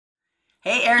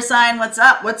Hey, air sign, what's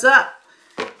up? What's up?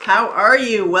 How are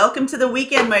you? Welcome to the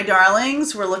weekend, my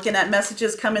darlings. We're looking at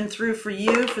messages coming through for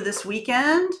you for this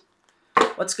weekend.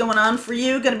 What's going on for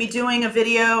you? Going to be doing a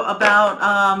video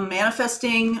about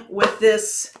manifesting with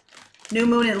this new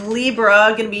moon in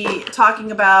Libra. Going to be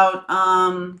talking about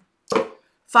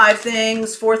 5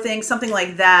 things, 4 things, something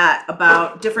like that,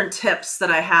 about different tips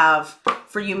that I have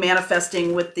for you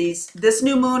manifesting with this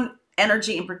new moon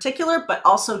energy in particular, but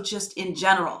also just in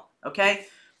general. Okay,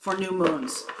 for new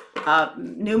moons.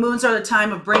 New moons are the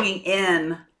time of bringing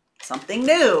in something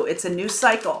new. It's a new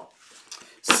cycle.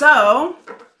 So,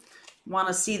 want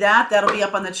to see that? That'll be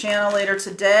up on the channel later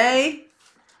today.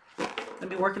 I'll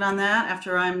be working on that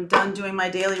after I'm done doing my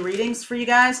daily readings for you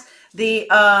guys.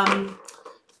 Feel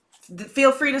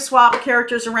free to swap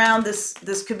characters around.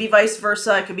 This could be vice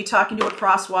versa. I could be talking to a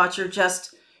cross watcher.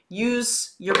 Just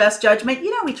use your best judgment. You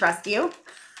know we trust you.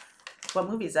 What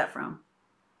movie is that from?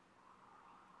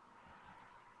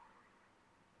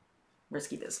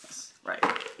 Risky Business, right?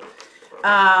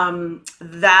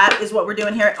 That is what we're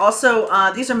doing here.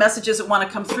 Also, these are messages that want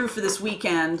to come through for this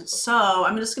weekend. So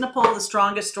I'm just going to pull the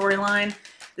strongest storyline.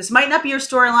 This might not be your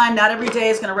storyline. Not every day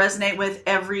is going to resonate with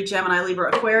every Gemini,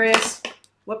 Libra, Aquarius.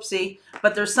 Whoopsie.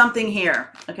 But there's something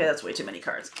here. Okay, that's way too many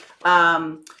cards.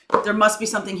 There must be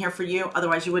something here for you.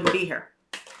 Otherwise, you wouldn't be here.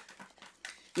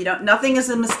 You don't. Nothing is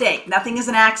a mistake. Nothing is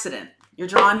an accident. You're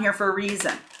drawn here for a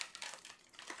reason.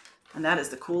 And that is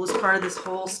the coolest part of this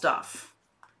whole stuff.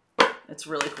 It's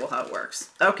really cool how it works.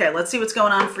 Okay, let's see what's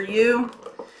going on for you.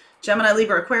 Gemini,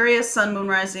 Libra, Aquarius, Sun, Moon,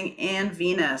 Rising, and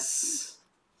Venus.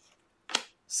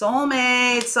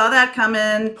 Soulmate, saw that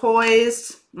coming.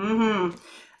 Poised.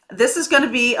 This is going to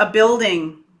be a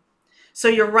building. So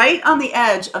you're right on the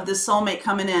edge of this soulmate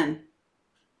coming in.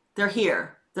 They're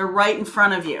here. They're right in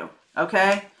front of you.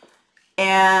 Okay?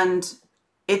 And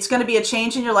it's going to be a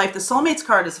change in your life. The soulmate's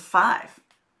card is a 5.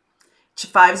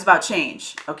 5 is about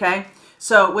change, okay?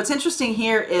 So what's interesting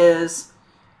here is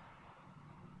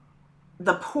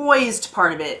the poised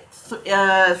part of it.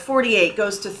 48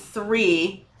 goes to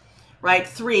 3, right?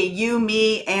 3, you,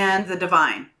 me, and the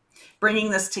divine. Bringing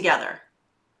this together.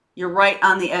 You're right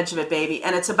on the edge of it, baby.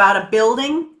 And it's about a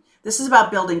building. This is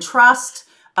about building trust,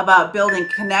 about building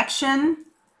connection.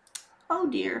 Oh,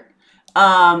 dear.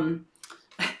 Ding,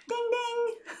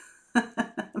 ding.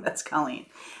 That's Colleen.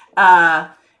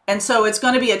 And so it's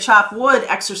going to be a chop wood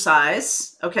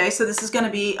exercise. Okay, so this is going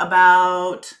to be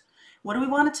about what do we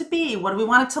want it to be? What do we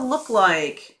want it to look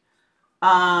like?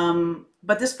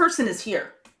 But this person is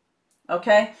here.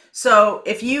 Okay, so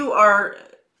if you are,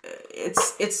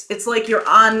 it's like you're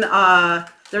on.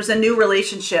 There's a new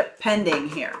relationship pending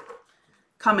here,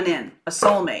 coming in, a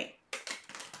soulmate.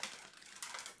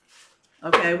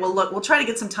 Okay, well look, we'll try to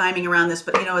get some timing around this,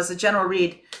 but you know, as a general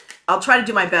read, I'll try to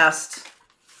do my best.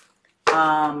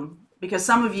 Because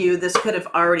some of you, this could have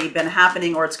already been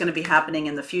happening or it's going to be happening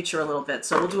in the future a little bit.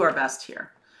 So we'll do our best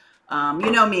here.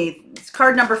 You know me,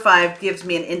 card number 5 gives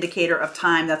me an indicator of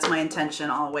time. That's my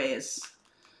intention always.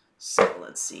 So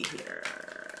let's see here.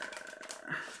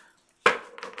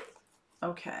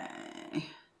 Okay.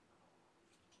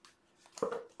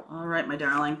 All right, my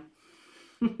darling.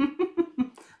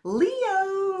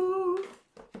 Leo.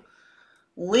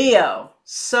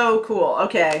 So cool.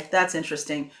 Okay, that's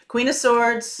interesting. Queen of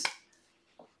Swords,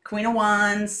 Queen of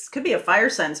Wands. Could be a fire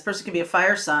sign. This person could be a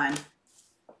fire sign.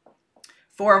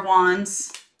 4 of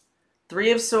Wands,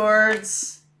 3 of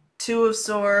Swords, 2 of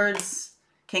Swords,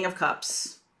 King of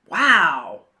Cups.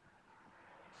 Wow.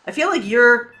 I feel like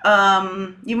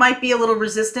you might be a little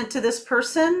resistant to this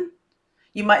person.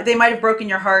 They might have broken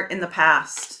your heart in the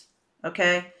past.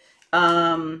 Okay.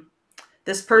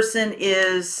 This person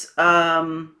is,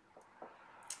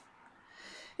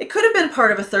 it could have been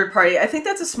part of a third party. I think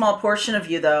that's a small portion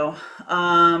of you though.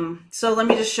 So let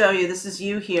me just show you. This is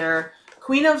you here.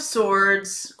 Queen of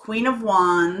Swords, Queen of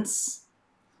Wands.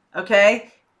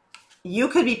 Okay. You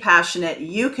could be passionate.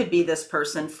 You could be this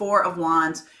person. 4 of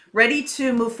Wands. Ready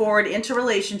to move forward into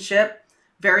relationship.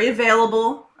 Very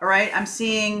available. All right. I'm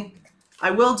seeing,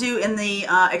 I will do in the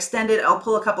extended, I'll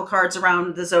pull a couple cards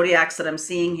around the zodiacs that I'm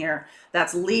seeing here.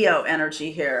 That's Leo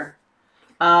energy here.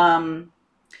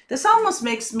 This almost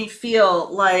makes me feel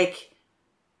like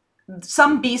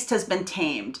some beast has been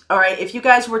tamed. All right. If you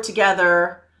guys were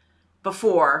together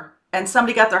before and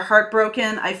somebody got their heart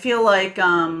broken, I feel like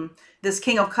this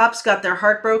King of Cups got their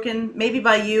heart broken, maybe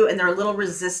by you, and they're a little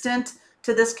resistant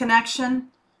to this connection.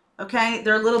 Okay.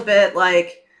 They're a little bit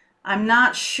like, I'm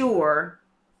not sure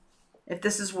if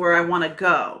this is where I want to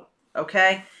go.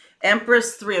 Okay.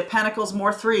 Empress, 3 of Pentacles,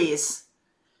 more 3s.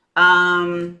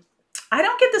 I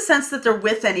don't get the sense that they're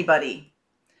with anybody.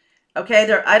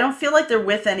 Okay, I don't feel like they're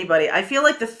with anybody. I feel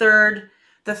like the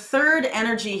third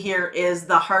energy here is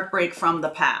the heartbreak from the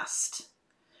past.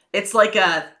 It's like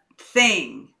a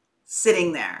thing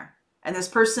sitting there, and this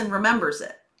person remembers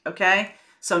it. Okay,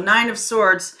 so Nine of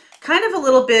Swords, kind of a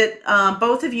little bit,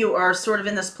 both of you are sort of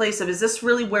in this place of, is this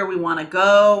really where we want to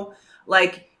go?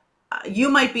 Like, you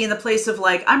might be in the place of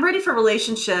like, I'm ready for a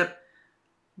relationship,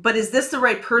 but is this the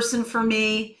right person for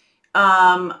me?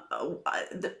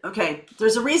 Okay,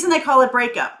 there's a reason they call it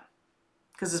breakup,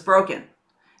 because it's broken.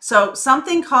 So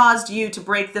something caused you to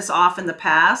break this off in the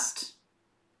past.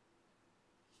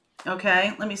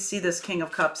 Okay, let me see this King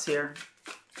of Cups here.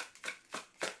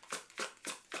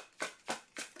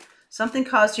 Something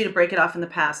caused you to break it off in the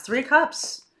past. Three of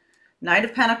Cups, Knight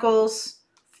of Pentacles,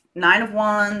 Nine of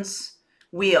Wands,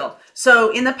 Wheel.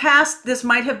 So in the past, this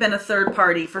might have been a third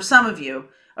party for some of you.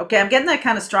 Okay, I'm getting that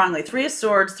kind of strongly. Three of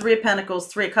Swords, Three of Pentacles,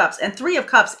 Three of Cups. And Three of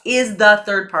Cups is the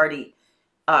third party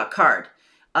card.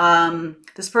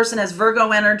 This person has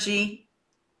Virgo energy.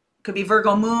 Could be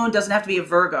Virgo moon. Doesn't have to be a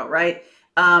Virgo, right?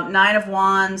 Nine of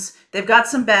Wands. They've got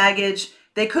some baggage.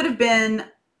 They could have been...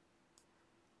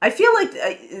 I feel like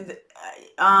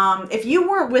if you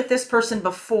weren't with this person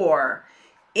before,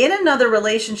 in another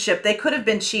relationship, they could have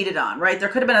been cheated on, right? There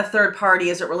could have been a third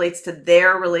party as it relates to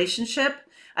their relationship.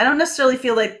 I don't necessarily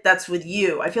feel like that's with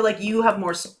you. I feel like you have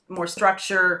more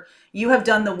structure. You have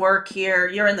done the work here.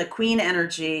 You're in the Queen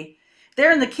energy.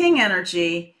 They're in the King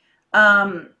energy.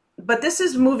 But this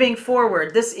is moving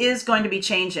forward. This is going to be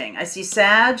changing. I see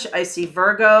Sag. I see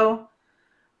Virgo.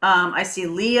 I see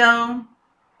Leo.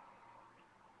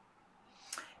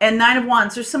 And Nine of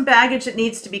Wands. There's some baggage that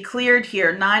needs to be cleared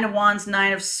here. Nine of Wands,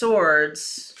 Nine of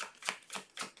Swords.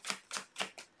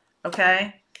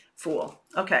 Okay. Fool.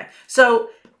 Okay. So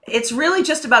it's really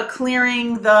just about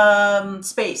clearing the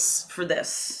space for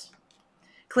this.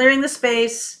 Clearing the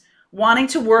space, wanting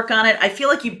to work on it. I feel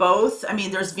like you both, I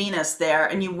mean, there's Venus there,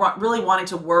 and you really wanting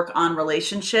to work on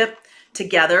relationship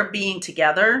together, being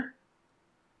together.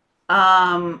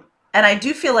 And I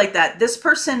do feel like that this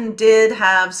person did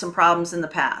have some problems in the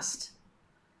past.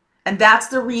 And that's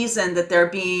the reason that they're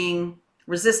being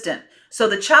resistant. So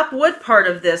the chop wood part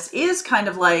of this is kind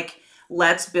of like,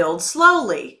 let's build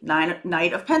slowly.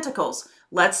 Knight of Pentacles.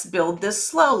 Let's build this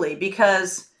slowly,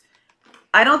 because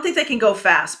I don't think they can go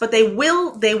fast, but they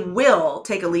will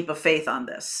take a leap of faith on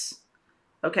this.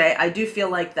 Okay, I do feel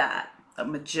like that. A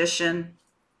Magician,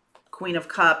 Queen of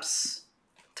Cups,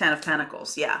 Ten of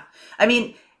Pentacles. Yeah. I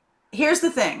mean, here's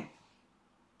the thing.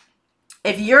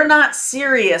 If you're not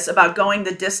serious about going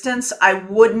the distance, I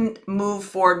wouldn't move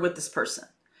forward with this person.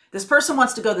 This person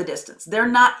wants to go the distance. They're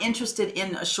not interested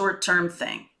in a short-term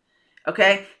thing.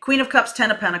 Okay? Queen of Cups,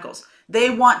 Ten of Pentacles. They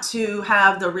want to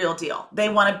have the real deal. They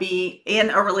want to be in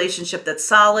a relationship that's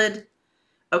solid.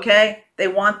 Okay? They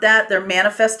want that. They're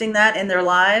manifesting that in their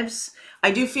lives.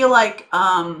 I do feel like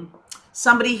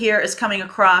somebody here is coming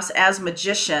across as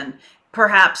Magician,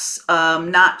 perhaps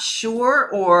not sure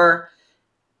or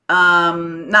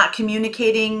not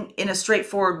communicating in a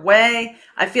straightforward way.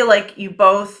 I feel like you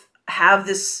both have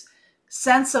this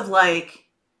sense of like,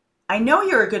 I know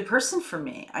you're a good person for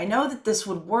me. I know that this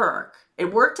would work.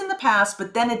 It worked in the past,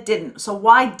 but then it didn't. So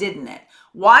why didn't it?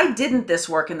 Why didn't this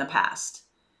work in the past?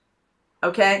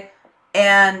 Okay.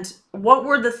 And what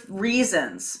were the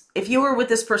reasons if you were with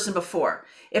this person before?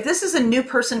 If this is a new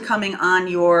person coming on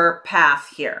your path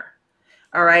here,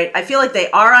 all right, I feel like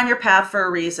they are on your path for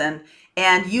a reason,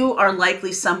 and you are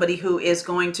likely somebody who is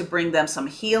going to bring them some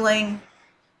healing.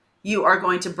 You are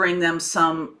going to bring them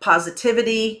some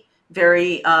positivity,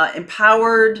 very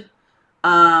empowered.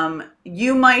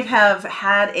 You might have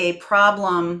had a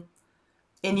problem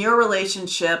in your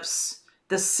relationships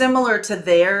that's similar to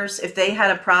theirs. If they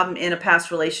had a problem in a past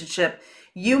relationship,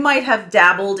 you might have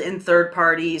dabbled in third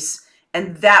parties,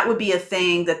 and that would be a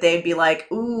thing that they'd be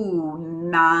like, ooh,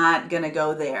 not going to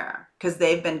go there, because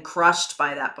they've been crushed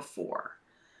by that before.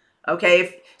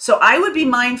 Okay, so I would be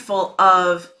mindful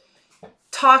of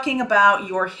talking about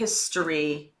your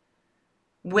history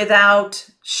without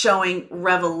showing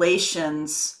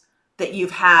revelations that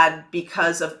you've had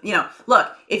because of, you know,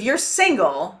 look, if you're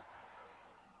single,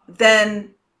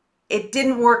 then it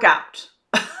didn't work out.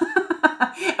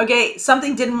 Okay,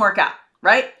 something didn't work out,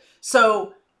 right?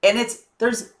 So, and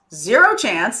there's zero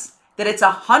chance that it's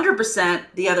 100%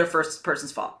 the other first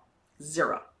person's fault.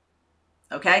 Zero.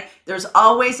 Okay? There's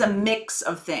always a mix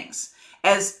of things.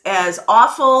 As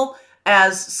awful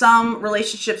as some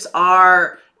relationships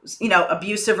are, you know,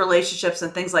 abusive relationships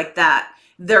and things like that,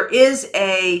 there is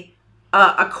a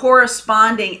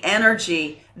corresponding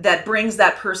energy that brings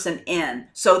that person in.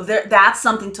 So that's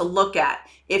something to look at.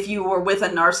 If you were with a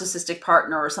narcissistic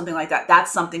partner or something like that,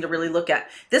 that's something to really look at.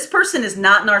 This person is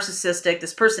not narcissistic.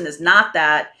 This person is not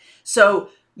that. So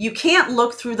you can't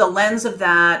look through the lens of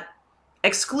that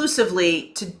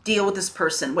exclusively to deal with this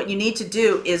person. What you need to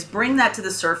do is bring that to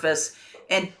the surface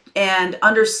and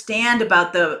understand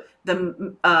about the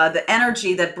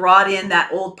energy that brought in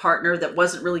that old partner that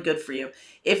wasn't really good for you.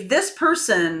 If this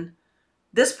person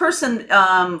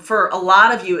for a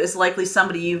lot of you is likely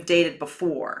somebody you've dated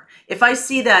before. If I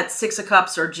see that Six of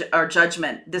Cups or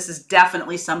Judgment, this is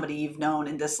definitely somebody you've known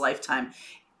in this lifetime.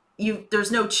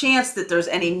 There's no chance that there's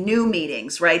any new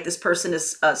meetings, right? This person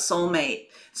is a soulmate.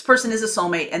 This person is a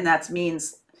soulmate, and that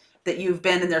means that you've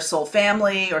been in their soul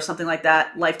family or something like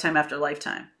that, lifetime after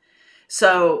lifetime.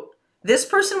 So this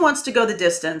person wants to go the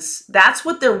distance. That's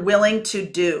what they're willing to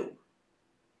do.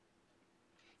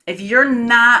 If you're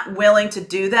not willing to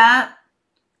do that,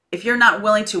 if you're not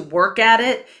willing to work at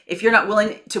it, if you're not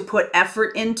willing to put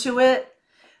effort into it,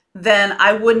 then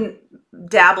I wouldn't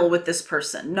dabble with this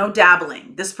person. No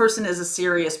dabbling. This person is a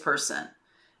serious person.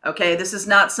 Okay, this is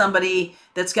not somebody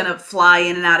that's going to fly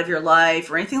in and out of your life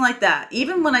or anything like that.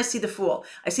 Even when I see the Fool,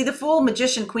 I see the Fool,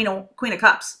 Magician, Queen of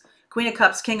Cups, King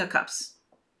of Cups.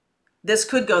 This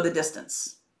could go the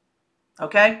distance.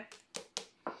 Okay?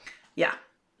 Yeah.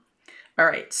 All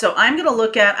right, so I'm going to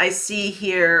look at, I see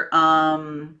here,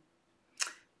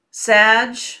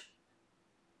 Sag.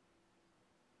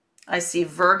 I see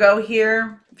Virgo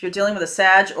here, if you're dealing with a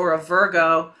Sag or a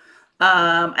Virgo.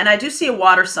 And I do see a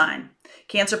water sign,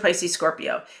 Cancer, Pisces,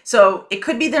 Scorpio. So it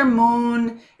could be their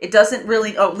moon. It doesn't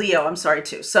really, oh, Leo, I'm sorry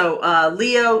too. So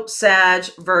Leo, Sag,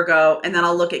 Virgo, and then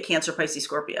I'll look at Cancer, Pisces,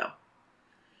 Scorpio.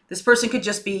 This person could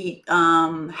just be,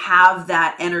 have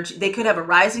that energy. They could have a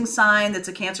rising sign that's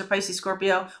a Cancer, Pisces,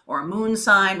 Scorpio, or a moon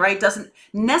sign, right? Doesn't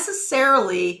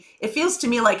necessarily, it feels to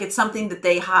me like it's something that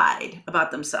they hide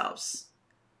about themselves.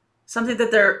 Something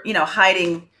that they're,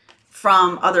 hiding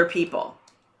from other people.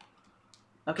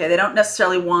 Okay, they don't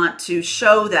necessarily want to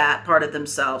show that part of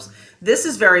themselves. This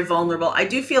is very vulnerable. I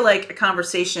do feel like a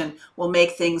conversation will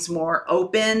make things more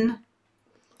open.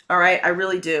 All right, I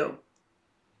really do.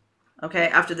 Okay,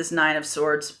 after this Nine of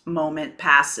Swords moment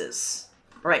passes.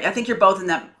 All right, I think you're both in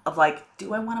that of like,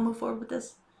 do I want to move forward with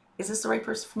this? Is this the right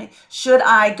person for me? Should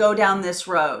I go down this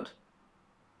road?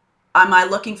 Am I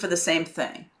looking for the same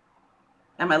thing?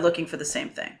 Am I looking for the same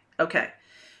thing? Okay.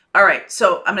 All right,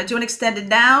 so I'm going to do an extended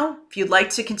now. If you'd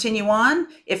like to continue on.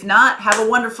 If not, have a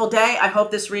wonderful day. I hope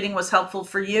this reading was helpful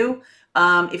for you.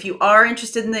 If you are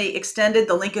interested in the extended,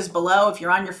 the link is below. If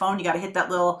you're on your phone, you got to hit that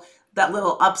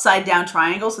little upside down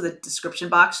triangle so the description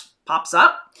box pops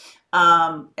up.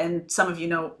 And some of you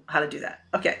know how to do that.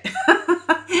 Okay.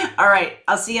 All right.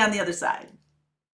 I'll see you on the other side.